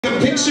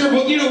picture.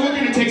 Well, you know, we're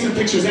gonna take some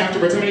pictures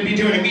afterwards. I'm gonna be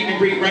doing a meet and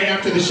greet right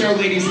after the show,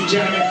 ladies and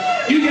gentlemen.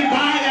 You can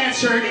buy that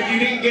shirt if you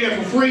didn't get it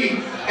for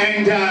free.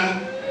 And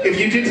if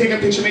you did take a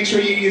picture, make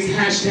sure you use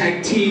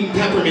hashtag Team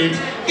Peppermint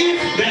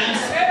if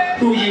that's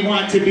who you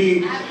want to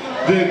be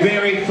the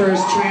very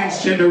first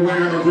transgender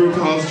winner of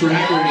RuPaul's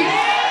Drag Race.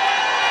 Yes!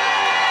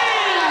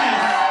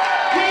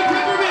 Hey,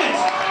 Peppermint!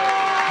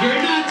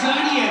 You're not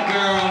done yet,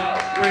 girl.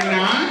 We're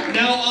not?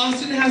 Now,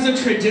 Austin has a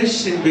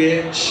tradition,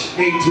 bitch.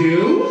 They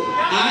do?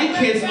 I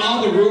kiss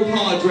all the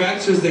RuPaul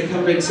dragsters that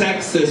come to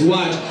Texas.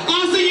 Watch.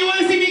 Austin, you want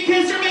to see me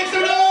kiss her? Make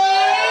some noise!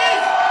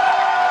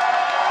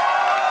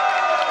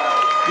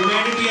 You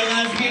ready to be a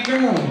lesbian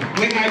girl?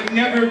 Wait, I've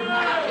never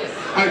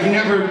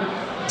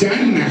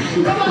done that.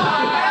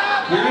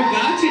 You're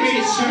about to.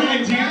 Wait, should I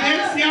do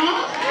this,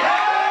 y'all?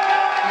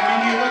 I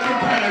mean,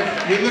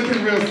 you're looking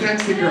real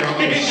sexy, girl. Oh,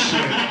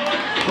 shit.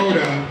 Hold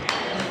up.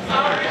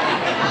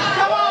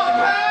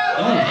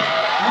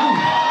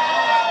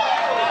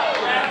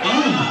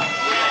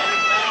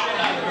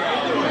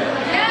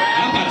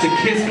 I'm about to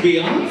kiss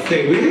Beyonce,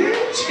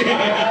 bitch.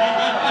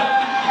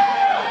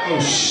 Oh,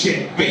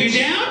 shit. Are you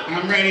down?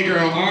 I'm ready,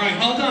 girl. All right,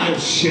 hold on. Oh,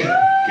 shit.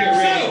 Get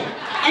ready. So,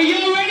 are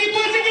y'all ready,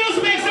 boys and girls?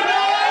 Make some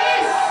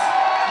noise!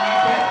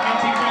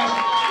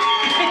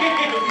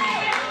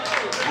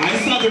 I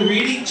saw the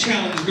reading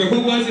challenge, girl.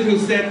 Who was it who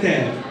said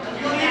that?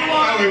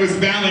 Oh, it was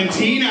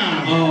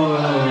Valentina. Oh.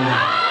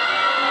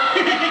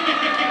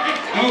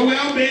 Oh,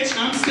 well, bitch,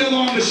 I'm still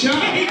on the show.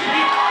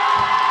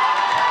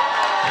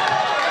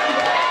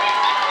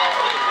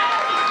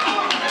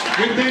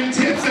 With them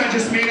tips I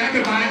just made, I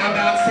could buy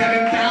about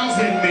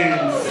 7,000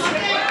 mints.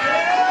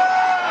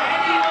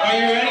 Are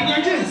you ready,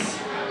 gorgeous?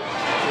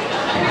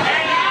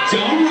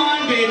 Don't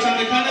run, bitch. On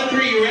the count of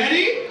 3. You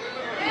ready?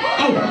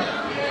 Oh.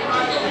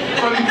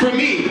 For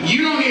me,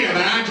 you don't need it,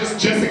 but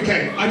just in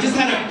case. I just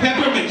had a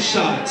peppermint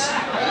shot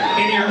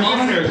in your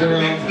honor,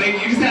 girl. You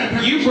just had a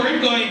peppermint. You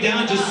weren't going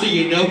down, just so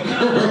you know,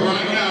 girl.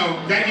 No,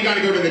 then you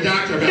gotta go to the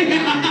doctor about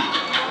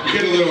that.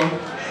 Get a little.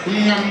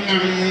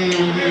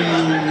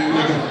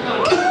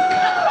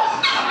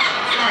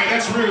 Alright,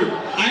 that's rude.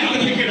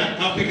 I'll pick it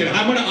up. I'll pick it up.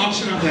 I'm gonna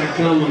auction off that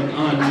gum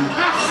on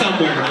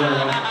somewhere,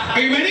 girl.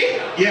 Are you ready?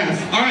 Yes.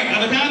 Alright,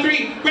 on the count of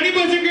 3. Ready,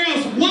 boys and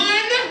girls? 1.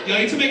 Y'all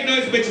need to make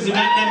noise, bitches. I'm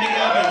not numbing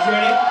ovens.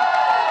 Ready?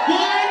 1,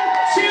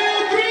 2,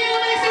 3,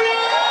 make some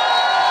noise!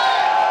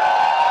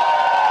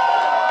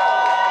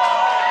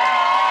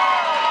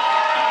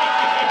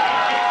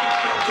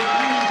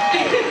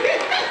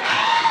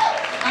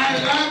 I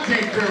loved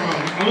it, girl.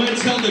 I want to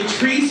tell the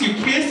trees you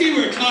kissed you.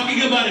 We're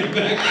talking about it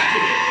back.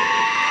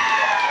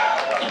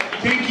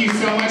 Thank you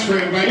so much for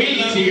inviting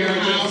me to your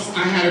house.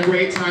 I had a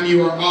great time.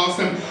 You are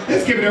awesome.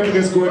 Let's give it up for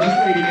this gorgeous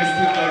lady, Miss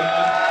Taylor.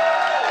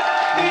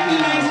 Thank you,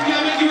 ladies and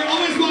gentlemen. You're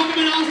always welcome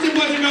in Austin,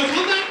 boys and girls.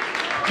 Hold on.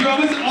 You're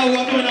always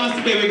welcome in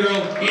Austin, baby girl.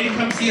 You need to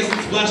come see us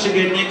and splash and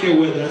get naked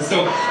with us.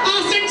 So,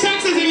 Austin,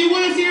 Texas, if you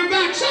want to see her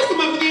back, show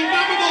some up with the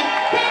invaluable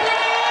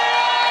Peppermint!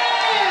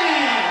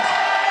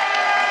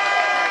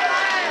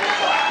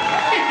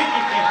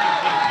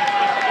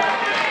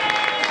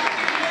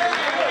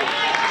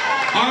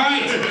 All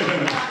right.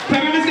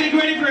 Peppermint's getting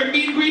ready for a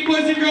meet and greet,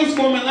 boys and girls.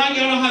 Form a line.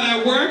 You don't know how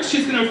that works.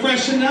 She's going to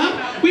freshen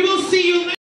up. We will see you later.